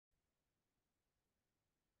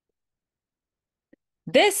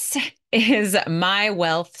This is my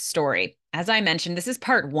wealth story. As I mentioned, this is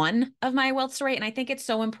part one of my wealth story, and I think it's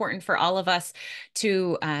so important for all of us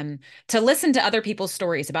to listen to other people's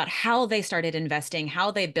stories about how they started investing,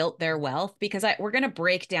 how they built their wealth, because we're going to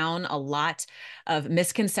break down a lot of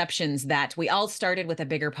misconceptions that we all started with a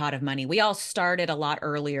bigger pot of money. We all started a lot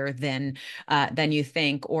earlier than you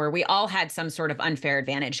think, or we all had some sort of unfair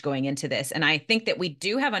advantage going into this. And I think that we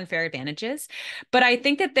do have unfair advantages, but I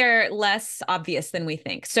think that they're less obvious than we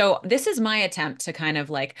think. So this is my attempt to kind of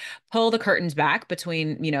like pull the curtains back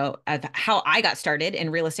between, of how I got started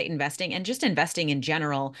in real estate investing and just investing in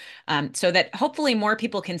general, so that hopefully more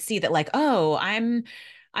people can see that like, oh, I'm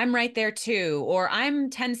right there too, or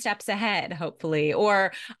I'm 10 steps ahead, hopefully,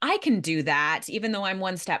 or I can do that even though I'm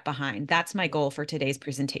one step behind. That's my goal for today's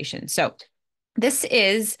presentation. So this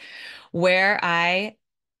is where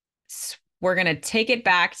we're going to take it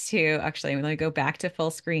back to, actually, let me go back to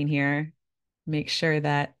full screen here. Make sure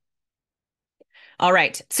that, all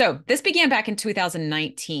right. So this began back in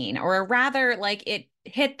 2019, or rather, like it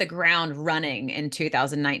hit the ground running in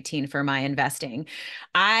 2019 for my investing.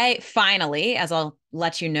 I finally, as I'll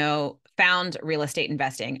let you know, found real estate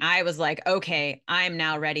investing. I was like, okay, I'm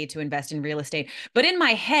now ready to invest in real estate. But in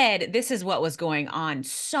my head, this is what was going on.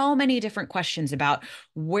 So many different questions about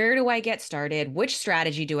where do I get started? Which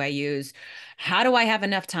strategy do I use? How do I have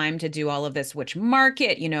enough time to do all of this? Which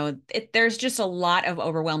market? There's just a lot of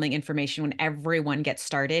overwhelming information when everyone gets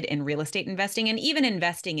started in real estate investing and even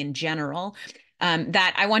investing in general.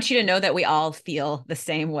 That I want you to know that we all feel the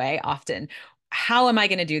same way often. How am I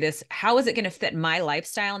going to do this? How is it going to fit my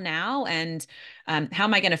lifestyle now? And how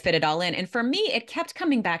am I going to fit it all in? And for me, it kept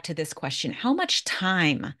coming back to this question: how much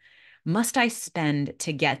time must I spend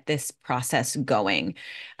to get this process going?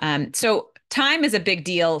 So time is a big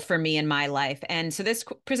deal for me in my life. And so this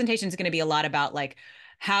presentation is going to be a lot about like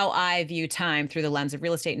how I view time through the lens of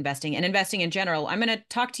real estate investing and investing in general. I'm going to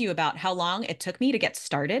talk to you about how long it took me to get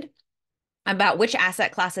started, about which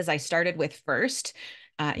asset classes I started with first.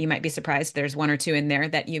 You might be surprised. There's one or two in there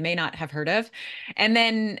that you may not have heard of. And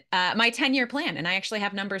then my 10-year plan. And I actually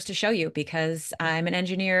have numbers to show you because I'm an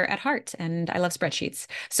engineer at heart and I love spreadsheets.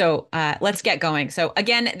 So let's get going. So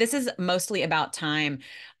again, this is mostly about time.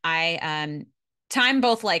 Time,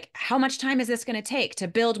 both like how much time is this going to take to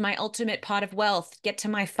build my ultimate pot of wealth, get to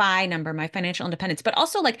my FI number, my financial independence, but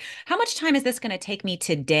also like how much time is this going to take me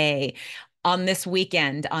today, on this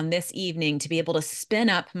weekend, on this evening, to be able to spin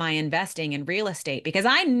up my investing in real estate? Because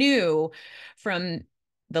I knew from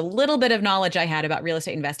the little bit of knowledge I had about real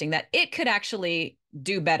estate investing that it could actually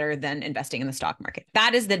do better than investing in the stock market.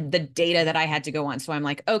 That is the data that I had to go on. So I'm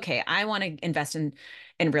like, okay, I want to invest in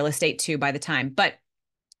real estate too by the time. But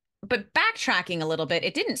backtracking a little bit,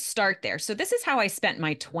 it didn't start there. So this is how I spent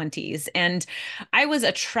my 20s. And I was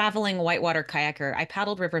a traveling whitewater kayaker. I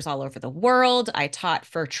paddled rivers all over the world. I taught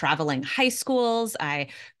for traveling high schools. I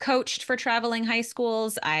coached for traveling high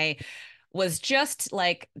schools. I was just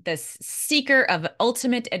like this seeker of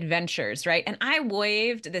ultimate adventures, right? And I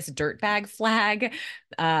waved this dirtbag flag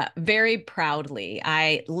very proudly.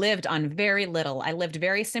 I lived on very little. I lived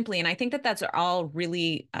very simply. And I think that that's all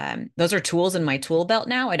really, those are tools in my tool belt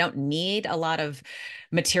now. I don't need a lot of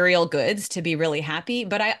material goods to be really happy,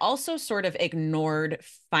 but I also sort of ignored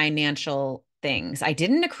financial things. I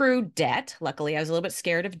didn't accrue debt. Luckily, I was a little bit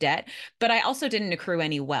scared of debt, but I also didn't accrue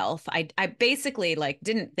any wealth. I basically like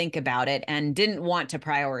didn't think about it and didn't want to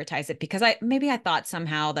prioritize it because I thought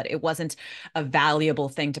somehow that it wasn't a valuable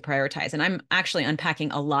thing to prioritize. And I'm actually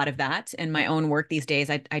unpacking a lot of that in my own work these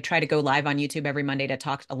days. I try to go live on YouTube every Monday to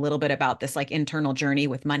talk a little bit about this like internal journey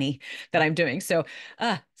with money that I'm doing. So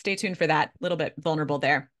stay tuned for that. A little bit vulnerable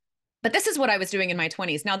there. But this is what I was doing in my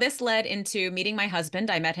 20s. Now, this led into meeting my husband.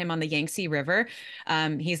 I met him on the Yangtze River.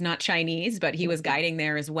 He's not Chinese, but he was guiding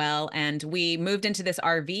there as well. And we moved into this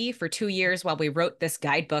RV for 2 years while we wrote this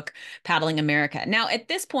guidebook, Paddling America. Now, at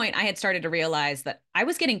this point, I had started to realize that I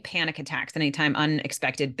was getting panic attacks anytime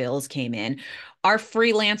unexpected bills came in. Our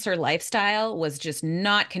freelancer lifestyle was just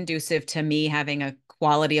not conducive to me having a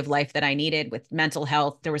quality of life that I needed with mental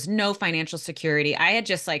health. There was no financial security. I had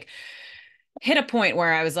just like hit a point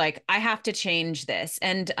where I was like, I have to change this.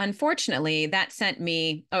 And unfortunately, that sent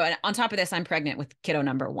me, oh, and on top of this, I'm pregnant with kiddo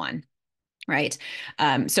number one. Right.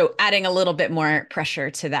 So adding a little bit more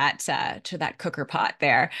pressure to that cooker pot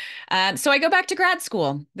there. So I go back to grad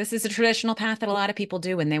school. This is a traditional path that a lot of people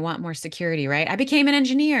do when they want more security, right? I became an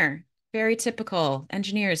engineer. Very typical.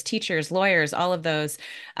 Engineers, teachers, lawyers, all of those.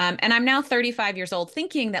 And I'm now 35 years old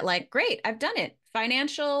thinking that like, great, I've done it.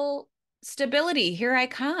 Financial stability, here I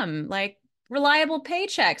come. Like reliable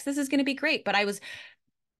paychecks. This is going to be great. But I was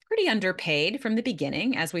pretty underpaid from the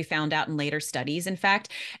beginning, as we found out in later studies, in fact.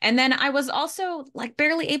 And then I was also like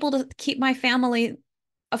barely able to keep my family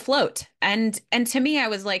afloat. And to me, I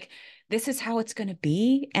was like, this is how it's going to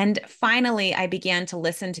be. And finally, I began to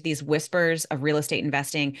listen to these whispers of real estate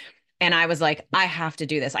investing. And I was like, I have to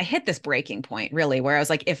do this. I hit this breaking point, really, where I was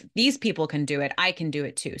like, if these people can do it, I can do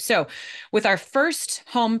it too. So, with our first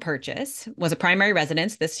home purchase was a primary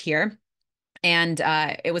residence this year. And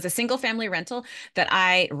it was a single family rental that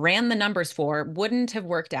I ran the numbers for, wouldn't have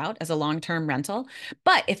worked out as a long-term rental.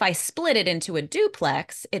 But if I split it into a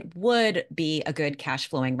duplex, it would be a good cash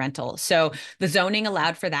flowing rental. So the zoning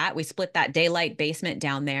allowed for that. We split that daylight basement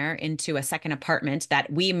down there into a second apartment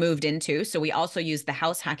that we moved into. So we also used the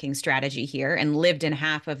house hacking strategy here and lived in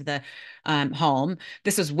half of the home.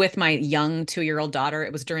 This was with my young 2-year-old daughter.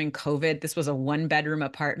 It was during COVID. This was a 1-bedroom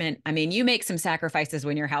apartment. I mean, you make some sacrifices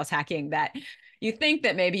when you're house hacking that you think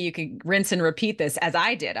that maybe you could rinse and repeat this, as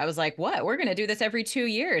I did. I was like, what? We're going to do this every 2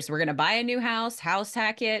 years. We're going to buy a new house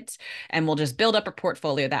hack it, and we'll just build up a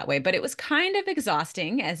portfolio that way. But it was kind of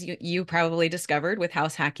exhausting, as you probably discovered with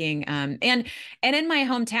house hacking. And in my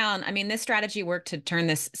hometown, I mean, this strategy worked to turn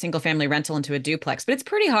this single family rental into a duplex, but it's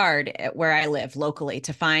pretty hard where I live locally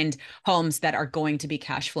to find homes that are going to be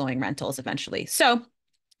cash flowing rentals eventually. So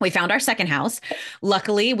we found our second house.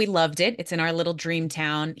 Luckily, we loved it. It's in our little dream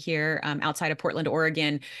town here outside of Portland,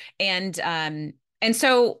 Oregon. And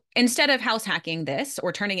so instead of house hacking this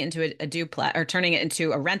or turning it into a duplex or turning it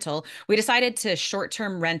into a rental, we decided to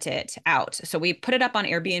short-term rent it out. So we put it up on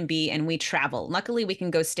Airbnb and we travel. Luckily, we can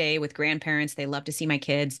go stay with grandparents. They love to see my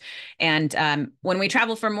kids. And when we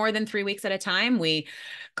travel for more than 3 weeks at a time, we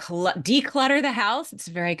declutter the house. It's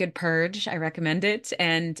a very good purge. I recommend it,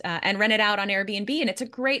 and rent it out on Airbnb. And it's a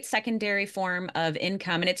great secondary form of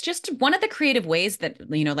income. And it's just one of the creative ways that,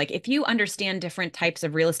 like if you understand different types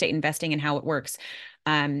of real estate investing and how it works,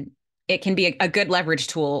 it can be a good leverage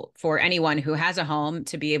tool for anyone who has a home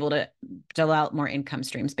to be able to develop more income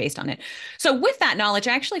streams based on it. So with that knowledge,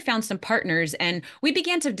 I actually found some partners and we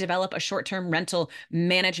began to develop a short-term rental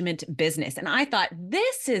management business. And I thought,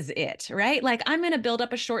 this is it, right? Like I'm going to build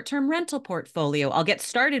up a short-term rental portfolio. I'll get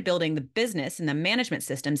started building the business and the management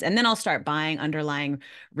systems, and then I'll start buying underlying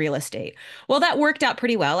real estate. Well, that worked out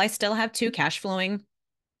pretty well. I still have 2 cash flowing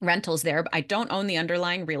rentals there. I don't own the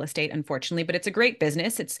underlying real estate, unfortunately, but it's a great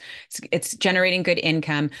business. It's generating good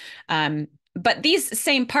income. But these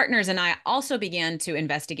same partners and I also began to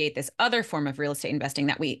investigate this other form of real estate investing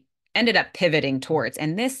that we ended up pivoting towards.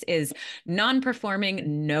 And this is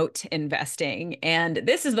non-performing note investing. And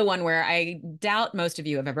this is the one where I doubt most of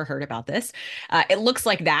you have ever heard about this. It looks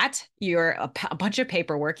like that. You're a bunch of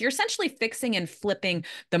paperwork. You're essentially fixing and flipping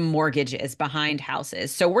the mortgages behind houses.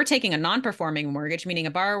 So we're taking a non-performing mortgage, meaning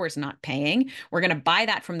a borrower is not paying. We're going to buy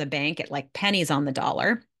that from the bank at like pennies on the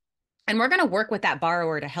dollar. And we're going to work with that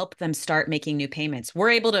borrower to help them start making new payments. We're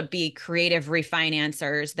able to be creative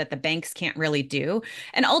refinancers that the banks can't really do.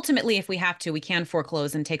 And ultimately, if we have to, we can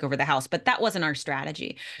foreclose and take over the house. But that wasn't our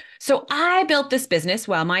strategy. So I built this business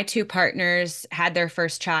while my 2 partners had their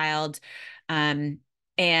first child.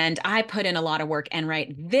 And I put in a lot of work, and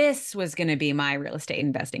this was going to be my real estate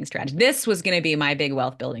investing strategy. This was going to be my big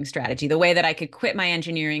wealth building strategy, the way that I could quit my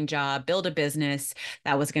engineering job, build a business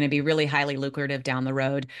that was going to be really highly lucrative down the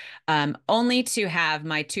road, only to have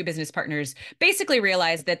my 2 business partners basically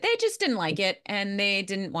realize that they just didn't like it and they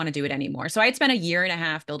didn't want to do it anymore. So I'd spent a year and a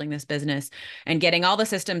half building this business and getting all the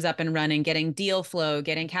systems up and running, getting deal flow,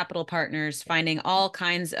 getting capital partners, finding all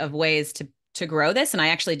kinds of ways to grow this. And I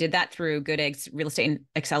actually did that through Goodegg's Real Estate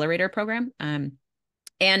Accelerator program.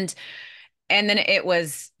 And then it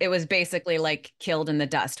was basically like killed in the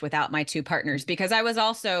dust without my 2 partners, because I was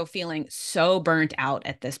also feeling so burnt out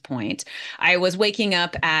at this point. I was waking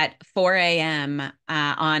up at 4 a.m.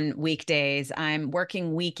 On weekdays. I'm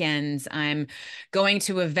working weekends. I'm going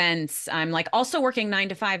to events. I'm like also working 9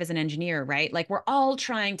 to 5 as an engineer, right? Like we're all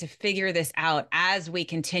trying to figure this out as we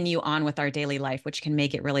continue on with our daily life, which can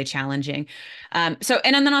make it really challenging. And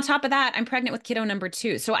then on top of that, I'm pregnant with kiddo number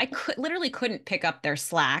 2. So I literally couldn't pick up their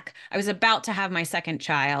slack. I was about to have my second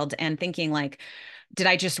child and thinking like, did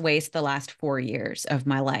I just waste the last 4 years of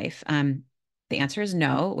my life? The answer is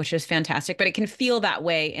no, which is fantastic, but it can feel that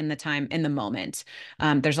way in the moment.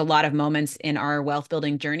 There's a lot of moments in our wealth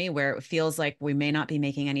building journey where it feels like we may not be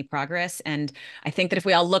making any progress. And I think that if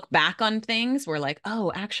we all look back on things, we're like,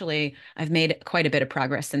 oh, actually, I've made quite a bit of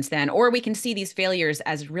progress since then. Or we can see these failures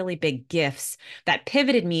as really big gifts that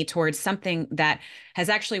pivoted me towards something that has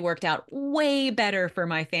actually worked out way better for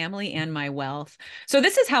my family and my wealth. So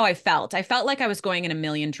this is how I felt. I felt like I was going in a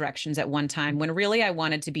million directions at one time when really I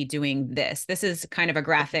wanted to be doing this. This this is kind of a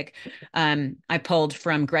graphic I pulled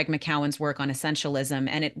from Greg McCowan's work on essentialism.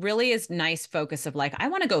 And it really is nice focus of like, I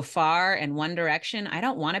want to go far in one direction. I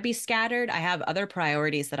don't want to be scattered. I have other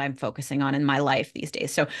priorities that I'm focusing on in my life these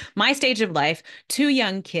days. So my stage of life, two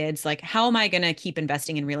young kids, like how am I going to keep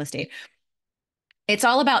investing in real estate? It's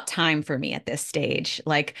all about time for me at this stage.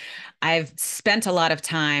 Like I've spent a lot of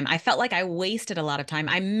time. I felt like I wasted a lot of time.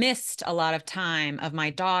 I missed a lot of time of my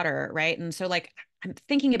daughter, right? And so like I'm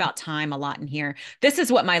thinking about time a lot in here. This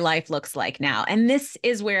is what my life looks like now. And this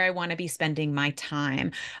is where I want to be spending my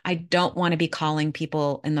time. I don't want to be calling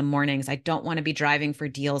people in the mornings. I don't want to be driving for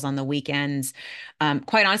deals on the weekends.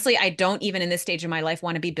 Quite honestly, I don't even in this stage of my life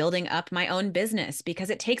want to be building up my own business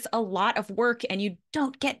because it takes a lot of work and you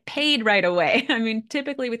don't get paid right away. I mean,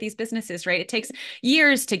 typically with these businesses, right, it takes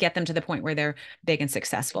years to get them to the point where they're big and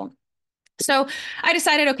successful. So I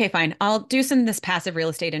decided, okay, fine, I'll do some of this passive real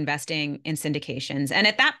estate investing in syndications. And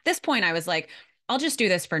at this point, I was like, I'll just do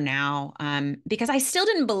this for now because I still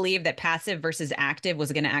didn't believe that passive versus active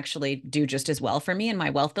was going to actually do just as well for me in my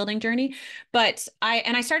wealth building journey. But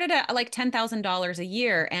I started at like $10,000 a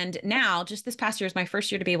year. And now just this past year is my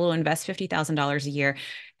first year to be able to invest $50,000 a year.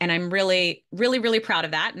 And I'm really, really, really proud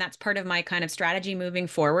of that. And that's part of my kind of strategy moving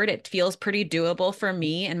forward. It feels pretty doable for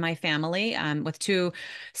me and my family with two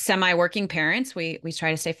semi-working parents. We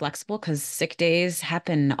try to stay flexible because sick days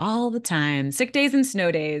happen all the time, sick days and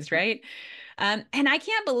snow days, right? And I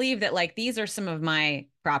can't believe that like these are some of my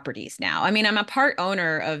properties now. I mean, I'm a part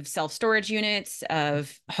owner of self-storage units,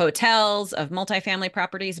 of hotels, of multifamily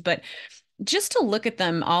properties, but just to look at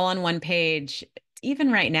them all on one page,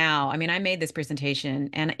 even right now, I mean, I made this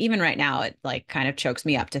presentation and even right now, it like kind of chokes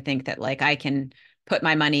me up to think that like I can put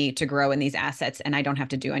my money to grow in these assets and I don't have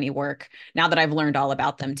to do any work now that I've learned all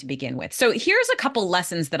about them to begin with. So here's a couple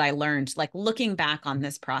lessons that I learned, like looking back on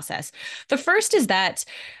this process. The first is that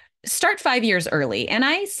start 5 years early. And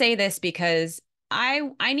I say this because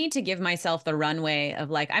I need to give myself the runway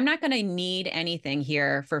of like, I'm not going to need anything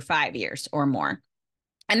here for 5 years or more.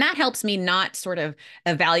 And that helps me not sort of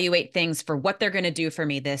evaluate things for what they're going to do for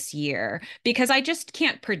me this year because I just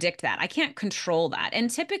can't predict that. I can't control that. And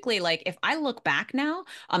typically, like if I look back now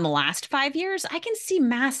on the last 5 years, I can see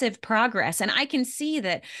massive progress. And I can see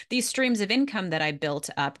that these streams of income that I built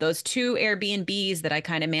up, those two Airbnbs that I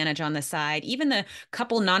kind of manage on the side, even the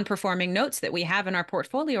couple non-performing notes that we have in our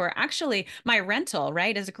portfolio are actually my rental,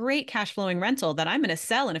 right? Is a great cash flowing rental that I'm going to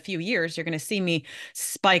sell in a few years. You're going to see me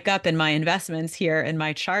spike up in my investments here in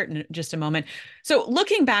my chart in just a moment. So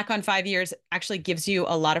looking back on 5 years actually gives you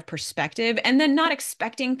a lot of perspective. And then not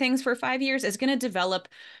expecting things for 5 years is going to develop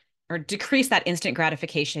or decrease that instant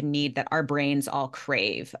gratification need that our brains all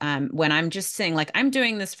crave. When I'm just saying, like, I'm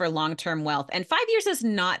doing this for long-term wealth, and 5 years is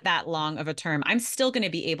not that long of a term, I'm still going to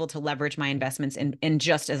be able to leverage my investments in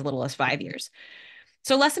just as little as 5 years.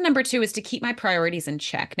 So lesson number two is to keep my priorities in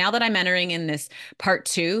check. Now that I'm entering in this part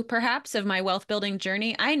two, perhaps, of my wealth building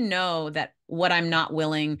journey, I know that what I'm not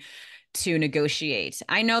willing to negotiate.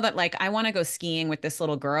 I know that like I want to go skiing with this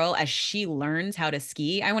little girl as she learns how to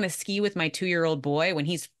ski. I want to ski with my 2-year-old boy when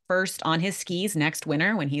he's first on his skis next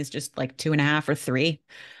winter, when he's just like 2.5 or 3.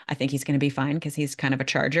 I think he's going to be fine because he's kind of a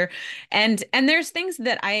charger. And there's things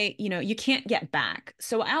that you can't get back.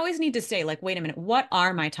 So I always need to say like, wait a minute, what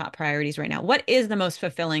are my top priorities right now? What is the most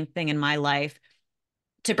fulfilling thing in my life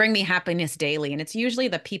to bring me happiness daily? And it's usually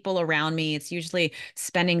the people around me. It's usually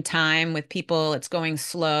spending time with people. It's going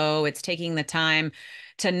slow. It's taking the time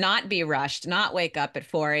to not be rushed, not wake up at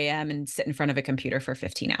 4 a.m. and sit in front of a computer for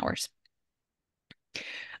 15 hours.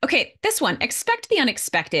 Okay, this one, expect the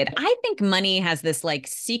unexpected. I think money has this like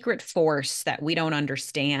secret force that we don't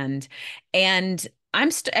understand. And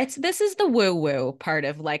this is the woo woo part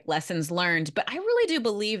of like lessons learned, but I really do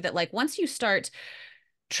believe that like once you start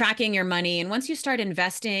tracking your money and once you start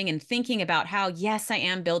investing and thinking about how, yes, I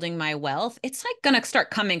am building my wealth, it's like going to start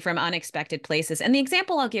coming from unexpected places. And the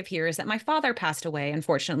example I'll give here is that my father passed away,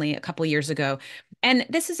 unfortunately, a couple years ago. And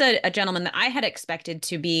this is a gentleman that I had expected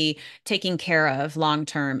to be taking care of long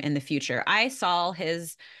term in the future. I saw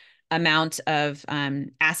his amount of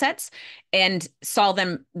assets and saw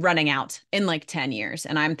them running out in like 10 years.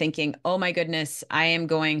 And I'm thinking, oh my goodness, I am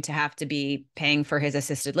going to have to be paying for his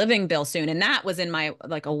assisted living bill soon. And that was in my,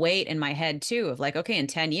 like a weight in my head too, of like, okay, in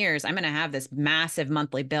 10 years, I'm going to have this massive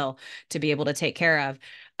monthly bill to be able to take care of.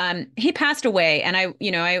 He passed away and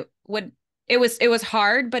it was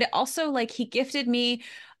hard, but it also like he gifted me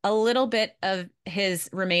a little bit of his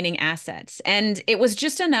remaining assets. And it was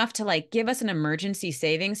just enough to like give us an emergency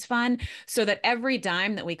savings fund so that every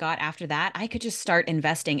dime that we got after that, I could just start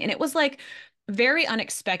investing. And it was like very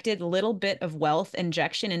unexpected little bit of wealth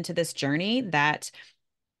injection into this journey that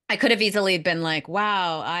I could have easily been like,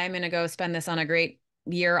 wow, I'm going to go spend this on a great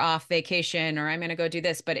year off vacation, or I'm going to go do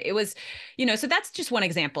this. But it was, so that's just one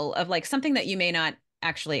example of like something that you may not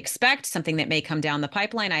actually expect, something that may come down the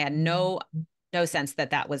pipeline. I had no sense that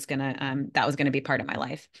that was gonna be part of my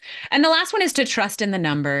life. And the last one is to trust in the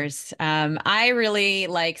numbers. I really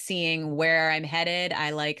like seeing where I'm headed. I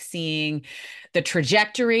like seeing the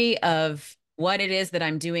trajectory of what it is that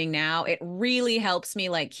I'm doing now. It really helps me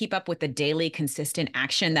like keep up with the daily consistent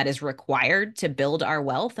action that is required to build our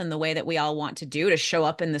wealth and the way that we all want to do to show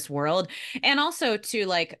up in this world. And also to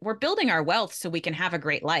like, we're building our wealth so we can have a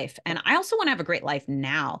great life. And I also want to have a great life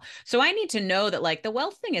now. So I need to know that like the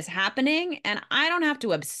wealth thing is happening and I don't have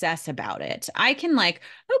to obsess about it. I can like,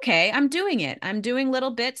 okay, I'm doing it. I'm doing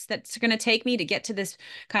little bits that's going to take me to get to this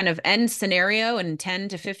kind of end scenario in 10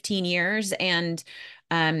 to 15 years. And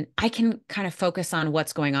I can kind of focus on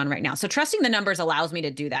what's going on right now. So trusting the numbers allows me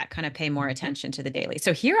to do that, kind of pay more attention to the daily.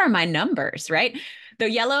 So here are my numbers, right?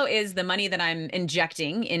 The yellow is the money that I'm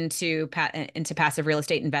injecting into passive real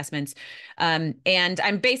estate investments. And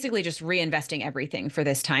I'm basically just reinvesting everything for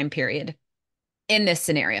this time period in this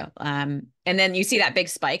scenario. And then you see that big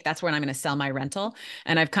spike. That's when I'm going to sell my rental.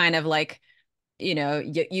 And I've kind of like,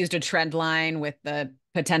 used a trend line with the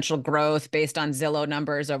potential growth based on Zillow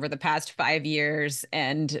numbers over the past 5 years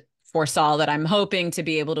and foresaw that I'm hoping to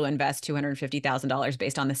be able to invest $250,000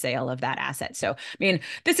 based on the sale of that asset. So, I mean,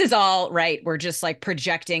 this is all right. We're just like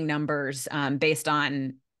projecting numbers based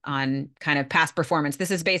on kind of past performance. This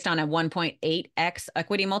is based on a 1.8x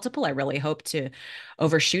equity multiple. I really hope to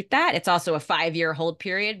overshoot that. It's also a 5-year hold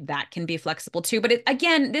period. That can be flexible too. But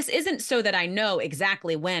again, this isn't so that I know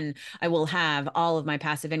exactly when I will have all of my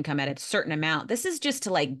passive income at a certain amount. This is just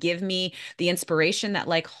to like give me the inspiration that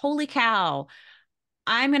like, holy cow,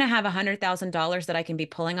 I'm going to have $100,000 that I can be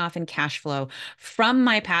pulling off in cash flow from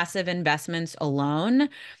my passive investments alone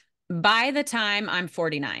by the time I'm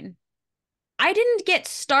 49. I didn't get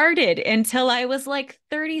started until I was like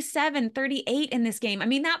 37, 38 in this game. I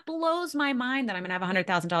mean, that blows my mind that I'm going to have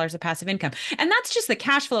 $100,000 of passive income. And that's just the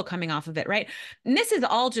cash flow coming off of it, right? And this is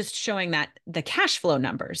all just showing that the cash flow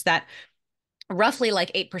numbers, that roughly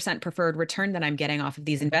like 8% preferred return that I'm getting off of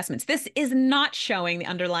these investments. This is not showing the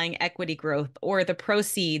underlying equity growth or the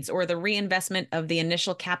proceeds or the reinvestment of the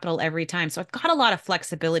initial capital every time. So I've got a lot of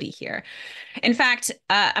flexibility here. In fact,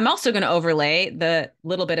 I'm also going to overlay the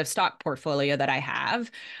little bit of stock portfolio that I have.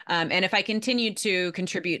 And if I continue to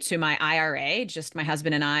contribute to my IRA, just my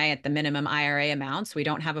husband and I at the minimum IRA amounts, we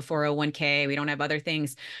don't have a 401k, we don't have other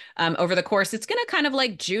things over the course, it's going to kind of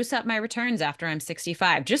like juice up my returns after I'm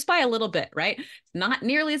 65, just by a little bit, right? It's not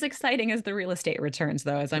nearly as exciting as the real estate returns,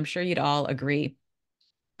 though, as I'm sure you'd all agree.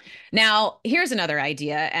 Now, here's another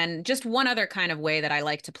idea, and just one other kind of way that I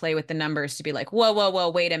like to play with the numbers to be like, whoa, whoa,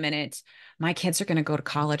 whoa, wait a minute. My kids are going to go to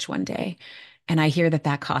college one day. And I hear that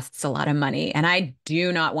that costs a lot of money. And I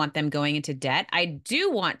do not want them going into debt. I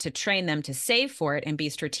do want to train them to save for it and be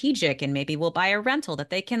strategic. And maybe we'll buy a rental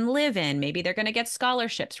that they can live in. Maybe they're going to get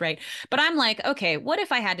scholarships, right? But I'm like, okay, what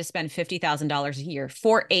if I had to spend $50,000 a year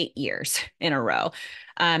for 8 years in a row?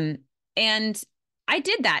 And I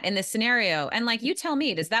did that in this scenario. And like, you tell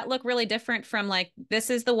me, does that look really different from like,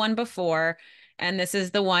 this is the one before and this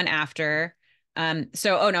is the one after? Oh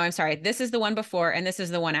no, I'm sorry. This is the one before and this is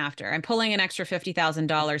the one after. I'm pulling an extra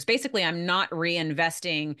 $50,000. Basically, I'm not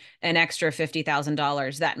reinvesting an extra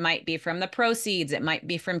 $50,000. That might be from the proceeds. It might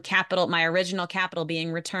be from capital, my original capital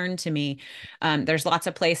being returned to me. There's lots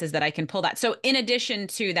of places that I can pull that. So in addition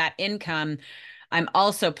to that income, I'm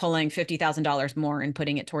also pulling $50,000 more and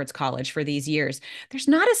putting it towards college for these years. There's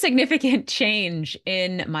not a significant change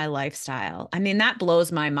in my lifestyle. I mean, that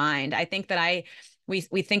blows my mind. I think that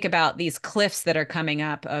we think about these cliffs that are coming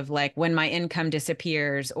up of like when my income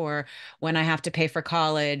disappears or when I have to pay for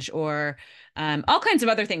college or all kinds of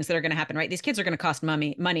other things that are going to happen, right? These kids are going to cost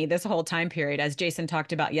money this whole time period, as Jason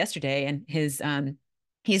talked about yesterday, and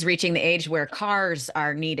he's reaching the age where cars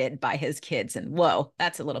are needed by his kids. And whoa,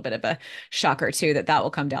 that's a little bit of a shocker too, that will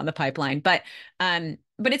come down the pipeline. But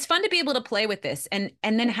it's fun to be able to play with this and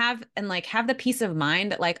then have the peace of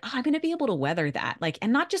mind that like, oh, I'm going to be able to weather that. Like,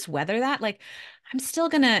 and not just weather that, like I'm still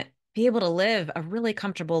going to be able to live a really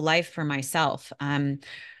comfortable life for myself.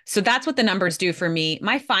 So that's what the numbers do for me.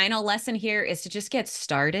 My final lesson here is to just get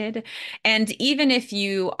started. And even if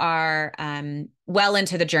you are, well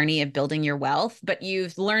into the journey of building your wealth, but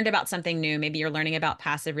you've learned about something new. Maybe you're learning about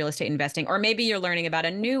passive real estate investing, or maybe you're learning about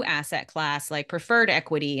a new asset class like preferred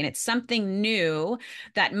equity, and it's something new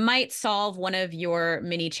that might solve one of your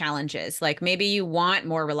mini challenges. Like maybe you want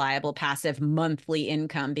more reliable passive monthly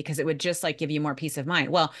income because it would just like give you more peace of mind.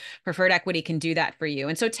 Well, preferred equity can do that for you.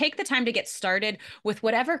 And so take the time to get started with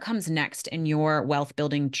whatever comes next in your wealth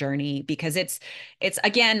building journey, because it's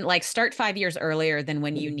again like start 5 years earlier than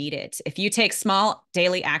when you need it. If you take small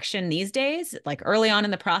daily action these days, like early on in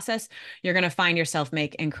the process, you're going to find yourself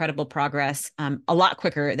make incredible progress a lot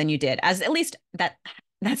quicker than you did. As at least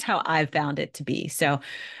that's how I've found it to be. So,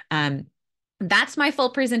 um, that's my full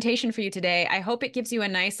presentation for you today. I hope it gives you a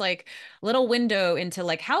nice like little window into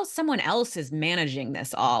like how someone else is managing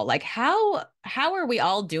this all. Like how are we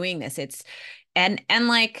all doing this? And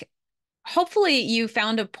like hopefully you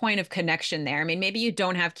found a point of connection there. I mean, maybe you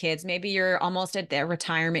don't have kids, maybe you're almost at their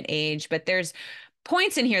retirement age, but there's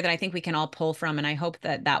points in here that I think we can all pull from. And I hope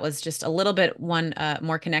that that was just a little bit one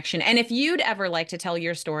more connection. And if you'd ever like to tell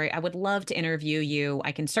your story, I would love to interview you.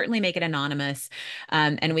 I can certainly make it anonymous,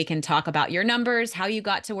 and we can talk about your numbers, how you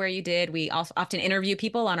got to where you did. We also often interview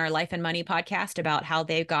people on our Life and Money podcast about how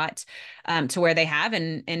they got to where they have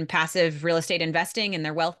in passive real estate investing and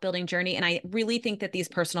their wealth building journey. And I really think that these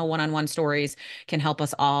personal one-on-one stories can help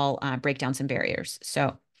us all break down some barriers.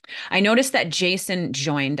 So I noticed that Jason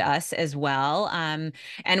joined us as well. And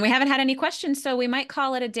we haven't had any questions, so we might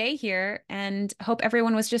call it a day here and hope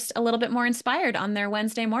everyone was just a little bit more inspired on their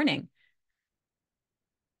Wednesday morning.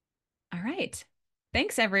 All right.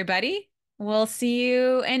 Thanks, everybody. We'll see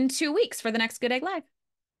you in 2 weeks for the next Good Egg Live.